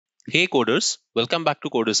Hey coders, welcome back to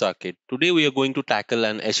Coders Arcade. Today we are going to tackle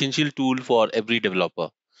an essential tool for every developer,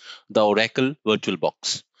 the Oracle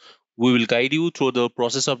VirtualBox. We will guide you through the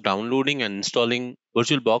process of downloading and installing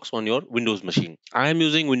VirtualBox on your Windows machine. I am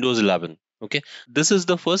using Windows 11. Okay, this is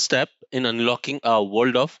the first step in unlocking a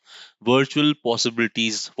world of virtual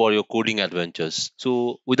possibilities for your coding adventures.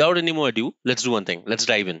 So, without any more ado, let's do one thing. Let's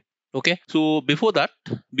dive in. Okay, so before that,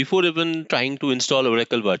 before even trying to install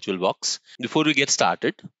Oracle VirtualBox, before we get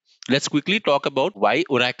started, let's quickly talk about why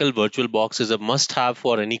Oracle VirtualBox is a must have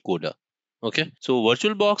for any coder. Okay, so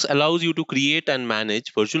VirtualBox allows you to create and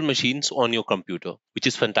manage virtual machines on your computer, which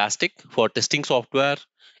is fantastic for testing software,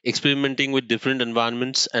 experimenting with different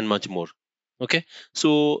environments, and much more. Okay,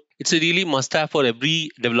 so it's a really must have for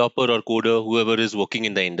every developer or coder, whoever is working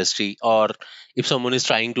in the industry, or if someone is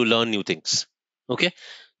trying to learn new things. Okay,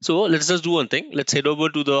 so let's just do one thing. Let's head over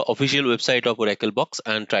to the official website of Oracle Box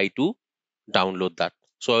and try to download that.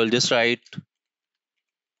 So I will just write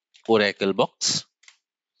Oracle Box,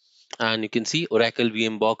 and you can see Oracle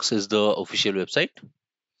VM Box is the official website.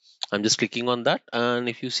 I'm just clicking on that, and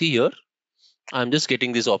if you see here, I'm just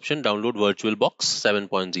getting this option, download VirtualBox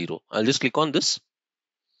 7.0. I'll just click on this,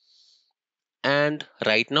 and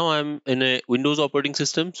right now I'm in a Windows operating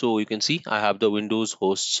system, so you can see I have the Windows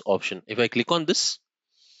hosts option. If I click on this,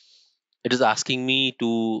 it is asking me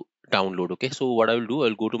to download. Okay, so what I will do,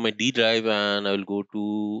 I'll go to my D drive and I will go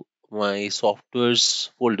to my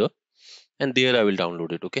softwares folder, and there I will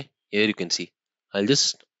download it. Okay, here you can see I'll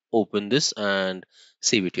just open this and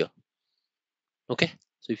save it here. Okay,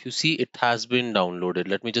 so if you see, it has been downloaded.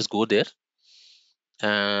 Let me just go there,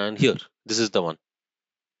 and here, this is the one.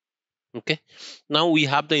 Okay, now we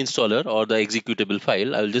have the installer or the executable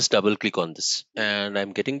file. I'll just double click on this, and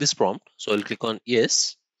I'm getting this prompt, so I'll click on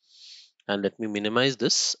yes, and let me minimize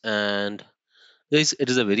this. And guys, it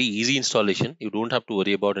is a very easy installation. You don't have to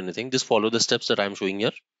worry about anything. Just follow the steps that I'm showing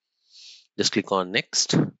here. Just click on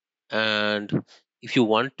next, and if you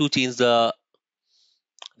want to change the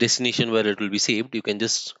destination where it will be saved, you can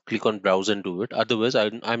just click on browse and do it. Otherwise,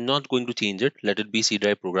 I'm not going to change it. Let it be C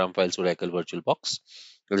drive program files Oracle VirtualBox.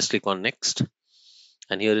 Let's click on next,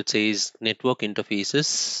 and here it says network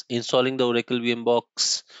interfaces. Installing the Oracle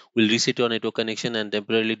VMbox will reset your network connection and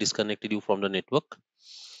temporarily disconnected you from the network.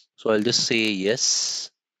 So I'll just say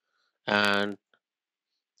yes, and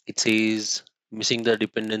it says missing the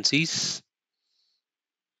dependencies.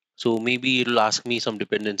 So maybe it'll ask me some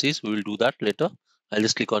dependencies. We will do that later. I'll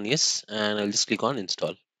just click on yes, and I'll just click on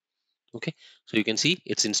install. Okay, so you can see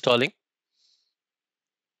it's installing.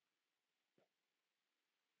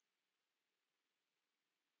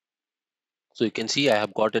 So you can see I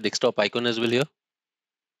have got a desktop icon as well here.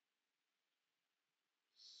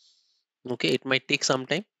 Okay, it might take some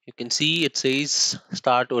time. You can see it says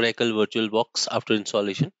start Oracle VirtualBox after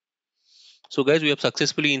installation. So guys, we have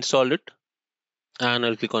successfully installed it, and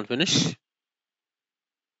I'll click on finish.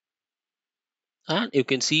 And you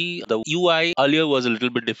can see the UI earlier was a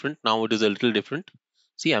little bit different. Now it is a little different.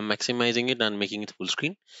 See, I'm maximizing it and making it full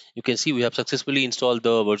screen. You can see we have successfully installed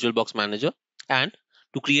the VirtualBox Manager. And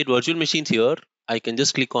to create virtual machines here, I can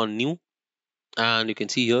just click on new, and you can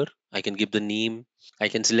see here I can give the name. I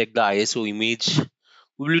can select the ISO image.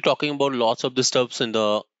 We will be talking about lots of the stuffs in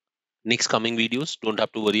the next coming videos. Don't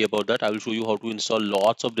have to worry about that. I will show you how to install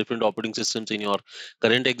lots of different operating systems in your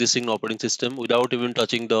current existing operating system without even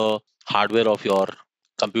touching the hardware of your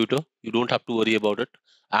computer. You don't have to worry about it.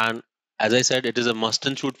 And as I said, it is a must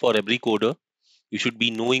and should for every coder. You should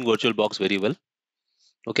be knowing VirtualBox very well.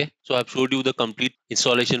 Okay, so I've showed you the complete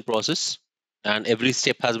installation process, and every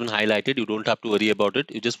step has been highlighted. You don't have to worry about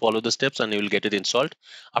it. You just follow the steps and you will get it installed.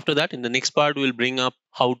 After that, in the next part, we'll bring up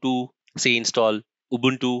how to say install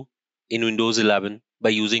Ubuntu in Windows 11 by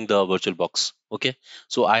using the VirtualBox. Okay,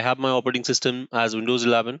 so I have my operating system as Windows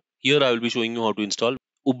 11. Here I will be showing you how to install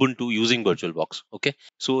Ubuntu using VirtualBox. Okay,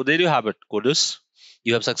 so there you have it, coders.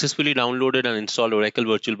 You have successfully downloaded and installed Oracle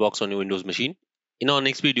VirtualBox on your Windows machine. In our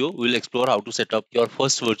next video, we'll explore how to set up your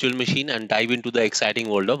first virtual machine and dive into the exciting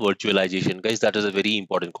world of virtualization. Guys, that is a very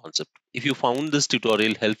important concept. If you found this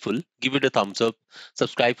tutorial helpful, give it a thumbs up,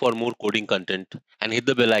 subscribe for more coding content, and hit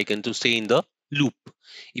the bell icon to stay in the loop.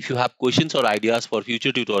 If you have questions or ideas for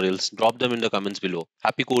future tutorials, drop them in the comments below.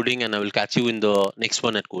 Happy coding, and I will catch you in the next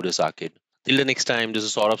one at Coders Arcade. Till the next time, this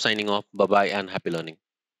is Saurav signing off. Bye bye and happy learning.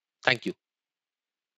 Thank you.